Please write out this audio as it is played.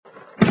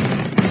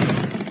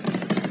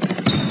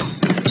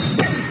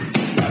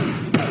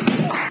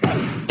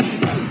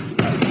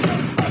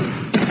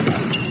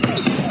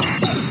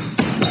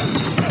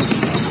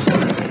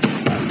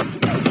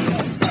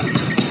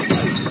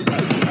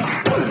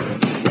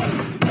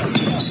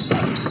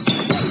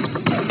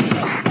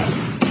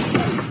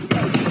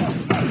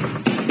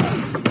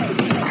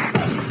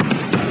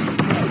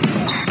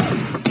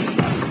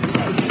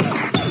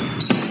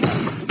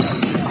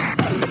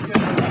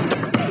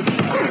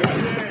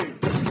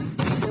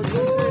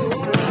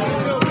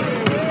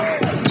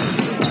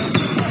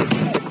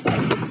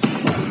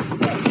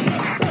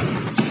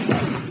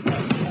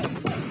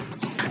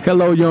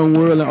Hello, young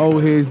world and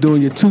old heads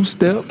doing your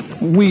two-step.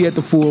 We at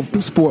the Full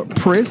Sport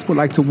Press would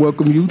like to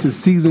welcome you to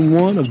Season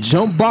 1 of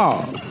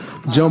Jumpball.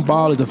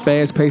 Jumpball is a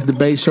fast-paced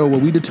debate show where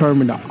we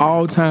determine the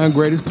all-time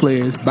greatest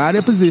players by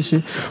their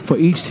position for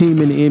each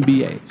team in the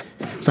NBA.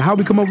 So how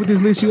we come up with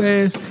this list, you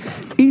ask?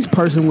 Each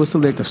person will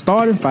select a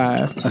starting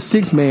five, a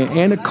six-man,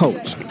 and a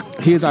coach.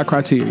 Here's our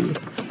criteria.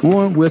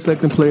 1, we're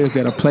selecting players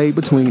that are played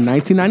between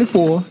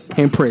 1994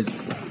 and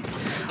present.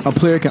 A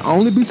player can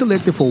only be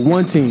selected for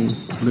one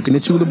team. Looking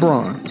at you,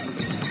 LeBron.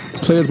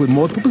 Players with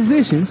multiple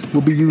positions will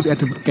be used at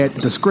the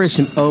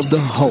discretion of the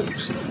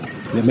host.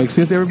 Does that make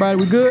sense to everybody?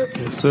 We good?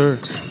 Yes, sir.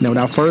 Now,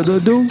 without further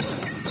ado,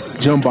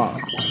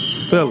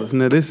 Jumpball. Fellas,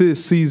 now this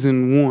is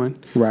Season 1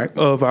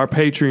 of our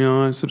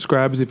Patreon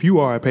subscribers. If you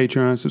are a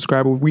Patreon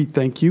subscriber, we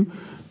thank you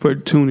for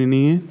tuning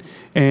in.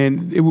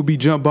 And it will be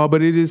Jumpball,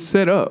 but it is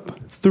set up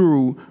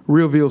through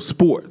Realville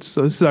Sports.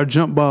 So this is our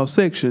Jumpball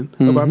section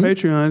of our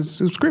Patreon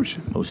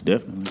subscription. Most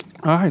definitely.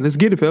 All right, let's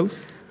get it, fellas.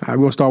 All right,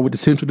 we're going to start with the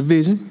Central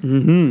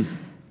Division.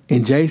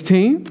 And Jay's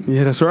team?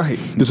 Yeah, that's right.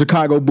 The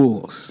Chicago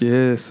Bulls.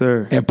 Yes,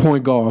 sir. At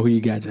point guard, who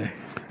you got, Jay?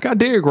 Got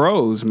Derrick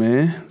Rose,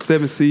 man.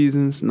 7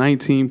 seasons,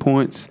 19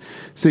 points,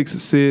 6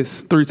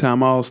 assists,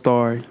 3-time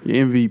All-Star,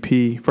 your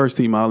MVP,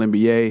 first-team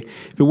All-NBA.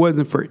 If it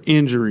wasn't for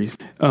injuries,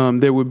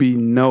 there would be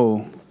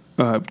no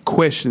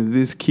question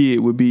this kid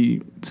would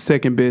be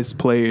second-best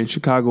player in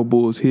Chicago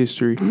Bulls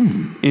history.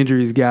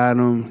 Injuries got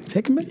him.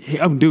 Second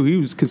best? Dude, he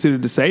was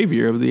considered the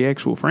savior of the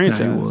actual franchise.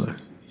 No, he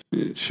was.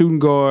 Shooting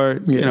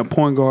guard in a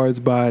point guard's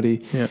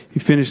body. Yeah.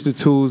 He finished the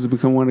tools to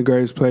become one of the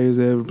greatest players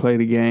that ever played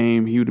the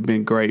game. He would have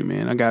been great,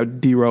 man. I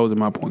got D Rose at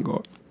my point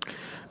guard.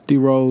 D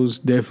Rose,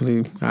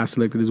 definitely I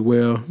selected as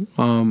well.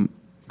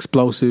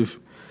 Explosive.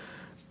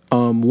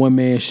 One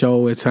man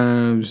show at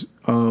times.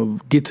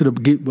 Get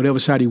whatever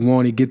shot he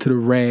wanted, get to the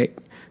rack,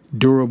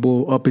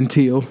 durable up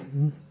until,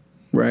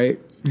 right?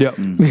 Yep.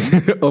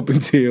 Up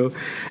until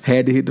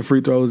had to hit the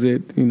free throws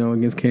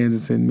against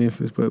Kansas and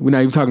Memphis, but we're not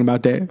even talking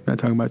about that. Not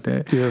talking about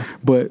that. Yeah.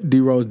 But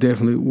D Rose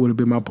definitely would have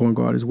been my point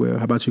guard as well.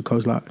 How about you,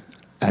 Coach Locke?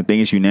 I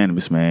think it's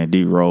unanimous, man.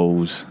 D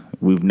Rose,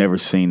 we've never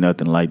seen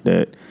nothing like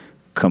that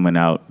coming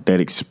out,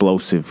 that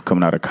explosive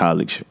coming out of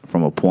college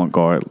from a point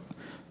guard.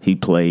 He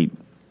played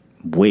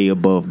way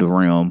above the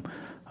rim,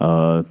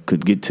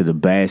 could get to the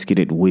basket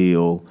at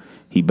will.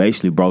 He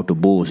basically brought the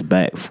Bulls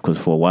back because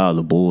for a while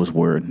the Bulls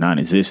were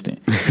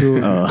non-existent.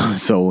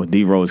 So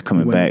D Rose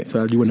coming back.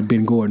 So you weren't a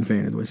Ben Gordon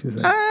fan, is what you're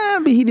saying?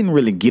 But he didn't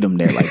really get him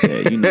there like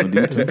that.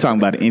 You're talking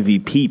about an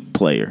MVP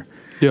player.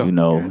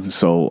 Yeah.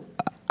 So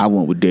I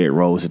went with Derrick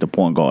Rose as the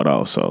point guard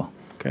also.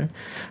 Okay.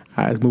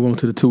 All right, let's move on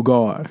to the two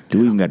guard. Do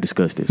we even got to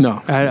discuss this?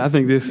 No. I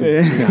think this we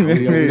don't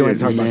have to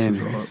talk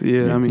about this.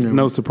 Yeah, I mean,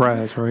 no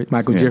surprise, right?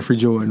 Michael Jeffrey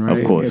Jordan, right?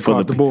 Of course.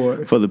 Across the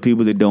board. For the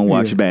people that don't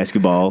watch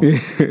basketball,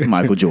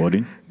 Michael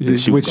Jordan.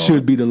 Which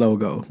should be the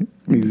logo.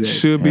 Exactly.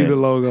 Should be the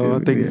logo.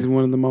 I think he's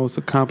one of the most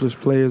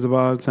accomplished players of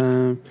all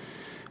time.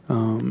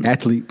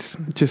 Athletes.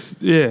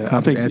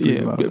 I think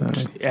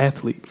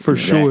athlete for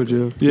sure,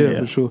 Joe. Yeah,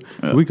 for sure.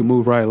 So we can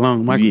move right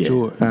along. Michael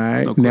Jordan. All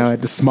right. Now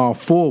at the small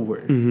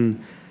forward,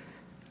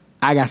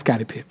 I got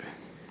Scottie Pippen.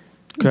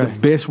 Okay. The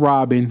best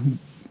Robin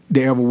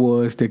there ever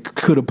was that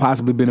could have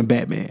possibly been a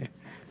Batman.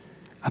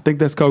 I think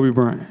that's Kobe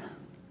Bryant.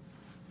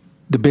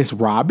 The best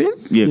Robin?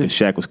 Yeah, because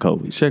Shaq was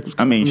Kobe.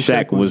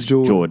 Shaq was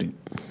Jordan.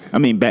 I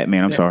mean,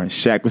 Batman. I'm sorry.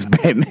 Shaq was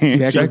Batman.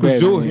 Shaq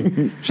was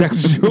Jordan. Shaq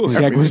was Jordan.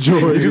 Shaq was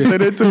Jordan. You can say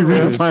that too,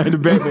 man. Find the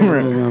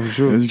Batman. I'm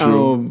sure. That's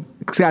true.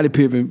 Scottie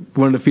Pippen,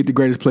 one of the 50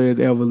 greatest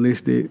players ever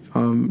listed.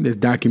 That's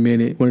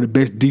documented. One of the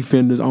best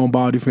defenders,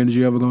 on-ball defenders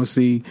you're ever going to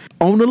see.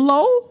 On the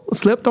low,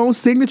 slept on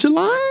signature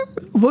line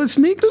for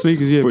sneakers.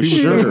 Sneakers, yeah. For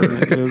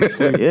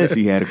sure. Yes,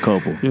 he had a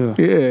couple. Yeah.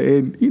 Yeah,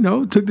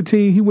 and, took the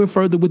team. He went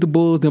further with the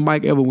Bulls than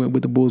Mike ever went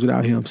with the Bulls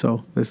without him.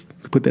 So let's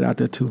put that out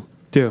there, too.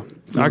 Yeah,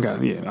 I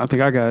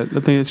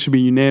think it should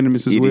be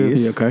unanimous as well.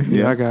 Is. Yeah, okay.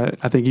 Yeah,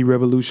 I think he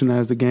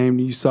revolutionized the game.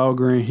 You saw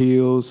Grant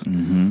Hills.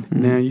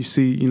 Now you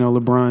see,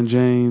 LeBron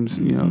James.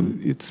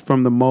 It's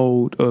from the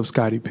mold of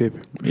Scottie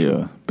Pippen.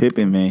 Yeah,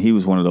 Pippen, man, he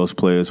was one of those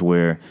players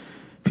where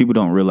people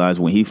don't realize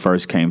when he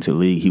first came to the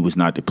league, he was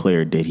not the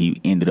player that he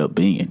ended up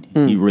being.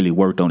 He really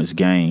worked on his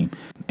game,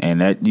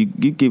 and that you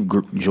give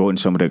Jordan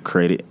some of that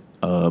credit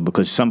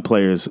because some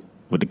players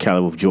with the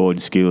caliber of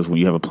Jordan's skills, when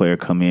you have a player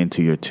come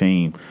into your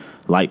team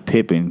like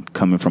Pippen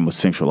coming from a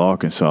Central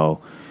Arkansas,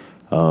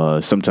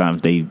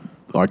 sometimes they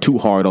are too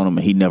hard on him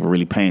and he never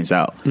really pans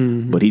out.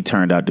 But he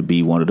turned out to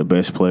be one of the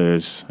best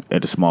players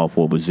at the small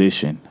forward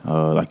position.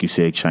 Like you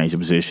said, changed the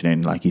position,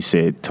 and like you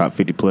said, top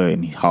 50 player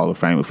and Hall of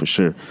Famer for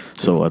sure.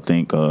 So I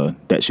think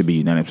that should be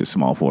unanimous at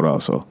small forward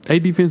also.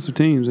 8 defensive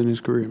teams in his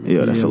career, man.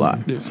 Yeah, that's a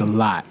lot. It's a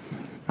lot.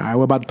 All right,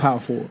 what about the power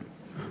forward?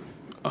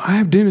 I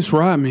have Dennis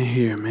Rodman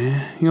here,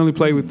 man. He only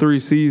played with 3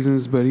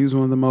 seasons, but he was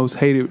one of the most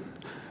hated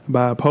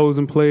by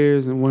opposing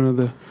players and one of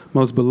the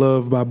most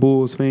beloved by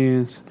Bulls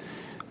fans.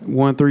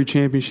 Won 3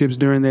 championships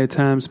during that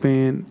time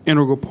span.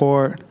 Integral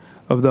part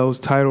of those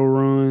title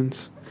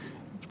runs.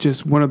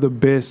 Just one of the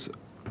best,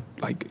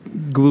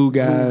 glue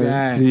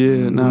guys.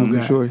 Yeah,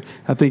 for sure.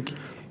 I think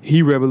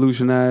he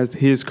revolutionized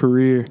his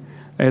career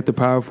at the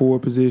power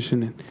forward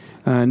position.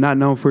 And not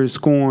known for his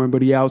scoring,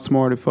 but he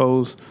outsmarted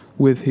foes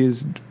with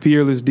his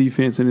fearless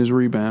defense and his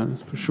rebounding.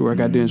 For sure, I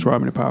got Dennis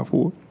Rodman at power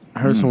forward. I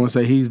heard someone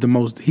say he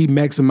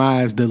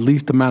maximized the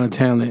least amount of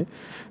talent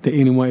that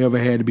anyone ever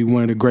had to be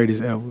one of the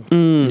greatest ever.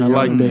 I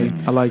like that.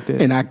 I like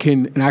that. And I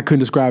couldn't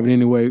describe it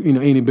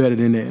any better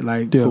than that.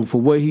 Like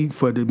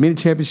for the many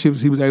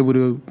championships he was able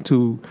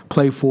to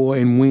play for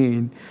and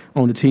win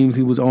on the teams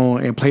he was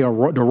on and play the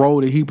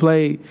role that he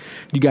played,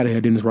 you got to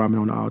have Dennis Rodman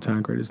on the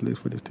all-time greatest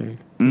list for this team.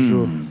 For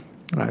sure.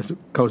 All right, so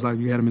Coach, like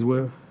you had him as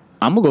well.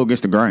 I'm gonna go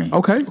against the grain.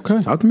 Okay.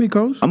 Talk to me,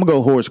 Coach. I'm gonna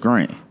go Horace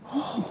Grant.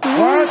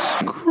 Horace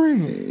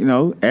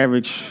Grant.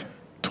 Average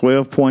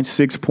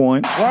 12.6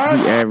 points. What?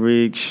 He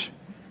averaged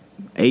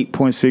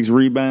 8.6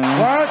 rebounds.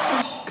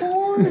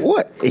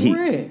 What? Coach, he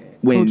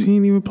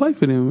didn't even play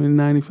for them in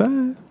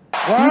 '95.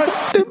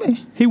 What?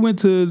 He went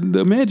to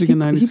the Magic in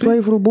 '96. He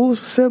played for the Bulls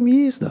for 7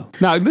 years, though.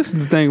 Now, this is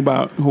the thing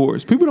about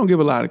Horace. People don't give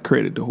a lot of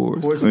credit to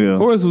Horace.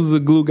 Horace was a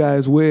glue guy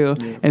as well.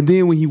 Yeah. And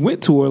then when he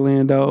went to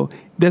Orlando,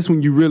 that's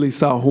when you really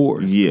saw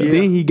Horace. Yeah.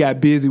 Then he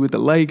got busy with the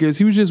Lakers.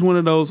 He was just one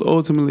of those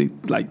ultimately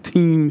like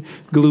team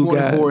glue guys.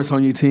 You want Horace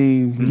on your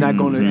team. He's not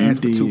going to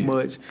ask for too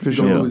much. He's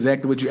going to do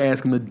exactly what you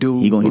ask him to do.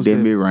 He's going to hit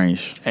that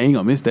mid-range. I ain't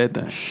going to miss that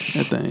thing.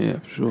 That thing, yeah,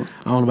 for sure.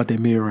 I don't know about that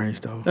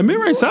mid-range, though. That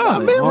mid-range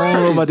solid. I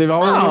don't know about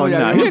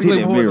that. He's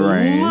hitting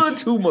mid-range. A little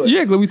too much.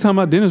 Yeah, we talking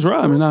about Dennis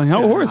Rodman. Now,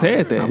 Horace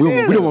had that. We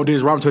don't want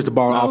Dennis Rodman to touch the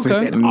ball on offense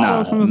at all.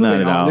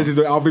 Not at all. This is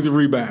an offensive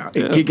rebound.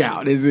 And kick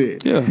out. That's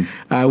it.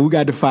 Yeah. We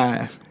got the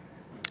 5.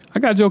 I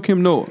got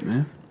Joakim Noah,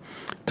 man.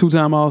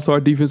 2-time All-Star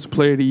Defensive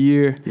Player of the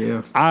Year.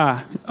 Yeah.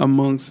 I,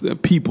 amongst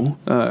people,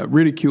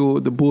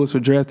 ridiculed the Bulls for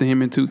drafting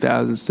him in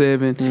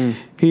 2007.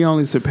 He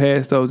only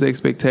surpassed those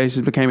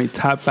expectations, became a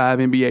top 5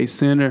 NBA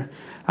center.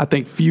 I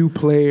think few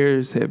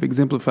players have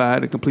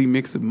exemplified a complete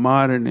mix of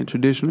modern and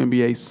traditional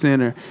NBA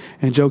center,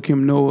 and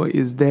Joakim Noah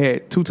is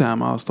that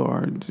 2-time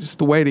All-Star. Just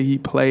the way that he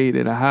played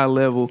at a high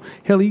level.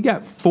 Hell, he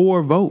got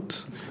 4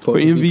 votes for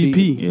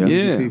MVP.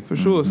 Yeah, for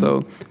sure.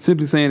 So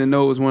simply saying that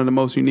Noah was one of the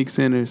most unique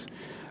centers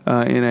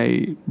in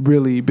a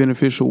really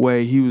beneficial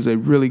way. He was a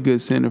really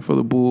good center for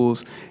the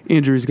Bulls.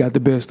 Injuries got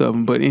the best of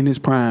him, but in his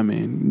prime,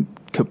 man,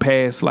 could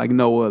pass like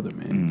no other,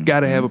 man.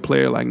 Got to have a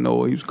player like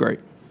Noah. He was great.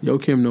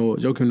 Joakim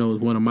Noah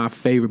is one of my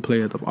favorite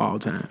players of all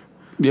time.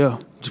 Yeah.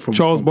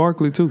 Charles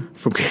Barkley, too.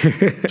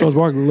 Charles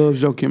Barkley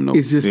loves Joakim Noah.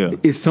 It's just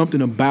it's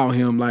something about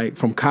him, like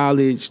from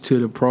college to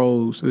the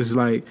pros. It's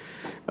like,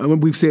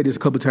 we've said this a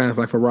couple of times,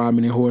 like for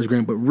Rodman and Horace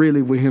Grant, but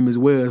really with him as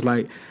well, it's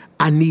like,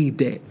 I need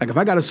that. Like if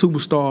I got a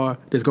superstar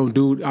that's going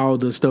to do all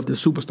the stuff that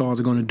superstars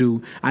are going to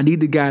do, I need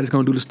the guy that's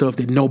going to do the stuff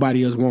that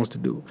nobody else wants to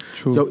do.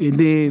 True. So, and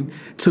then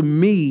to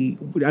me,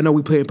 I know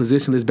we play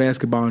positionless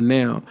basketball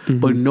now,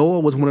 but Noah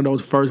was one of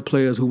those first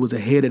players who was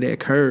ahead of that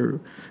curve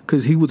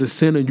because he was a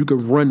center you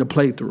could run the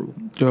play through.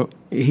 Yep.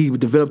 He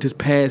developed his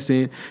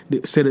passing,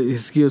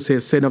 his skill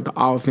set, setting up the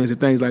offense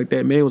and things like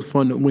that. Man, it was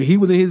fun. When he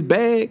was in his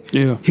bag,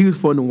 he was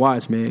fun to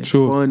watch, man.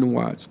 Sure. Fun to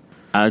watch.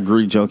 I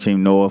agree, Joakim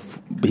Noah.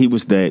 He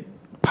was that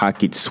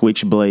pocket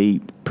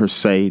switchblade per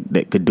se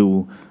that could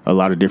do a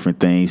lot of different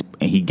things,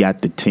 and he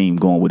got the team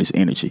going with his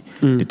energy.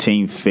 The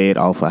team fed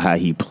off of how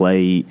he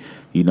played.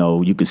 You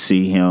know, you could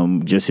see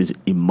him, just his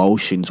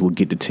emotions would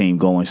get the team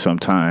going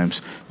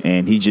sometimes,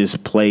 and he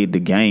just played the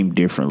game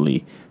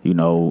differently. You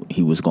know,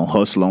 he was going to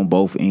hustle on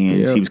both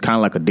ends. Yeah. He was kind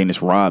of like a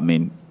Dennis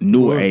Rodman,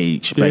 newer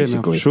age,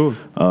 basically. No,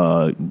 for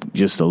sure.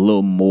 Just a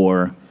little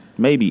more,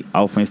 maybe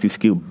offensive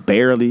skill,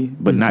 barely,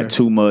 but not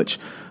too much.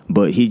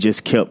 But he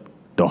just kept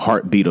the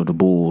heartbeat of the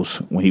Bulls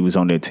when he was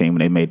on that team when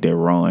they made their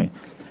run.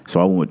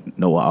 So I went with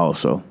Noah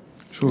also.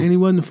 Sure. And he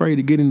wasn't afraid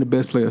to get in the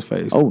best player's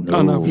face. Oh, no.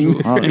 Oh, no, for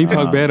sure. And he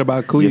talked bad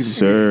about Cleveland. Yes,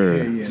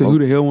 sir. So who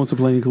the hell wants to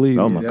play in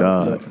Cleveland? Oh, my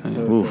God.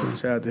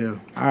 Shout out to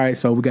him. All right,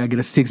 so we got to get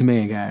a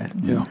 6-man, guys.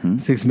 Yeah.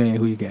 6-man,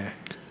 who you got?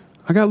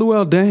 I got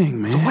Luol Deng,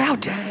 man. Luol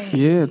Deng.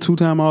 Yeah,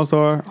 2-time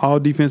All-Star,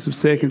 all-defensive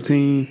second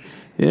team.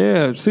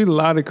 Yeah, seen a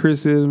lot of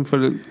criticism for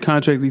the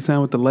contract he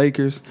signed with the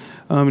Lakers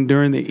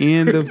during the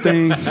end of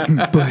things.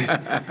 But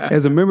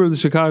as a member of the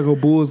Chicago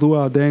Bulls,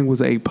 Luol Deng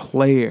was a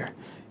player.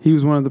 He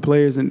was one of the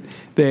players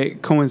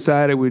that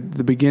coincided with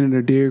the beginning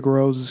of Derrick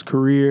Rose's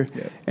career,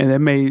 and that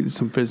made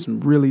some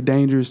really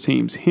dangerous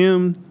teams.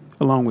 Him,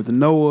 along with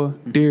Noah,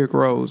 Derrick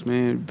Rose,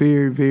 man,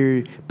 very,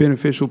 very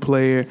beneficial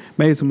player.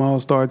 Made some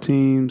all-star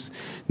teams.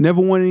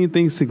 Never won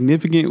anything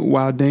significant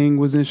while Deng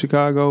was in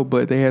Chicago,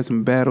 but they had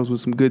some battles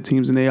with some good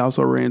teams, and they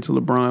also ran into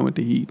LeBron with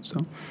the Heat.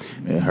 So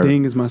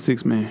Deng is my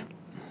 6th man.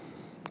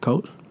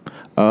 Coach?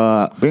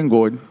 Ben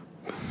Gordon.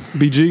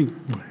 BG.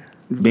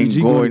 BG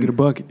going to get a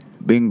bucket.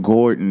 Ben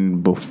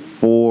Gordon,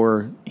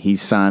 before he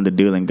signed the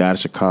deal and got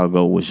to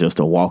Chicago, was just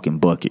a walking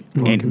bucket.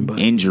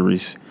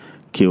 Injuries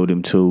killed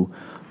him too.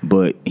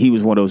 But he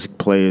was one of those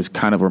players,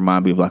 kind of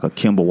remind me of like a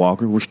Kemba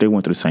Walker, which they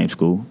went to the same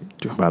school,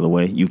 by the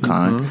way,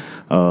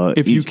 UConn.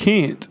 If you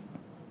can't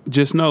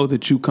just know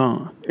that you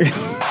can't.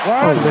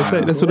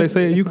 That's what they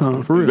say at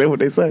UConn, for real. Is that what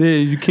they say? Yeah,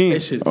 you can't. They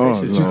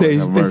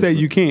say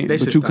you can't,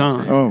 but you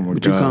can't. Oh my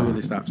but you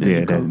God. can't.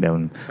 Yeah, that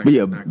one. But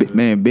yeah,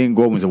 man, Ben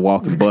Gordon's a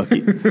walking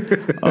bucket.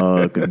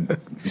 Could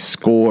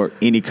score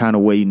any kind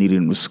of way you needed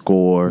him to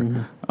score.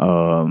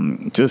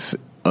 Just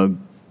a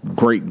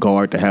great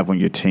guard to have on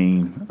your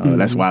team.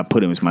 That's why I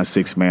put him as my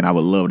sixth man. I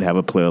would love to have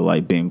a player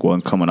like Ben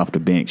Gordon coming off the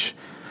bench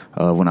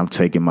when I'm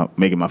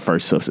making my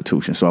first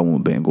substitution. So I went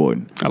with Ben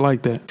Gordon. I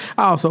like that.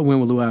 I also went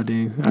with Luau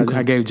Dean.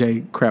 I gave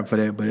Jay crap for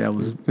that, but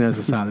that's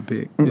a solid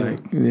pick. Like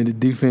in the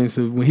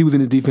defensive, when he was in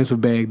his defensive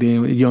bag,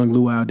 then young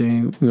Luau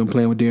Dean,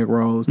 playing with Derrick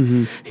Rose,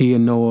 he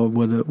and Noah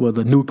were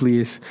the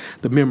nucleus,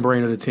 the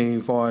membrane of the team,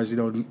 as far as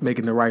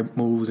making the right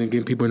moves and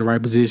getting people in the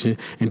right position.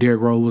 And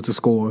Derrick Rose was the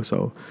scorer.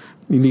 So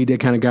you need that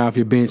kind of guy off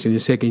your bench in your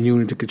second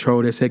unit to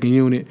control that second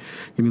unit.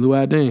 Give me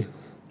Luau Dean.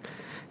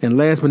 And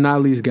last but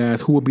not least,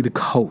 guys, who will be the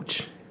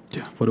coach?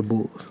 Yeah, for the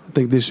Bulls. I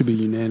think this should be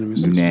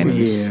unanimous.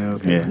 Yeah,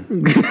 okay. Yeah.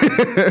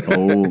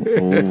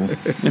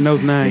 In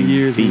those 9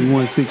 years, we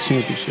won 6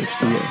 championships.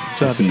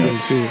 Shout out to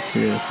nuts.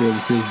 Yeah,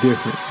 it feels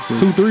different.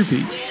 2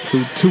 3-peats.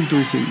 2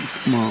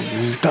 3-peats. Come on,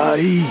 man.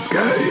 Scotty.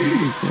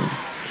 Yeah.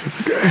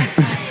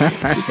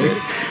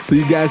 So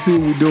you guys see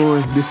what we're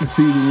doing. This is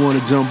season 1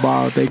 of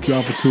Jumpball. Thank you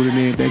all for tuning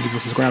in. Thank you for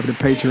subscribing to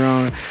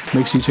Patreon.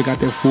 Make sure you check out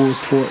their full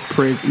sport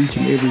press each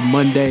and every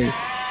Monday.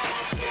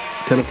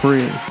 Tell a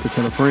friend to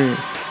tell a friend.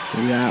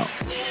 We out.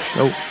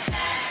 Dope.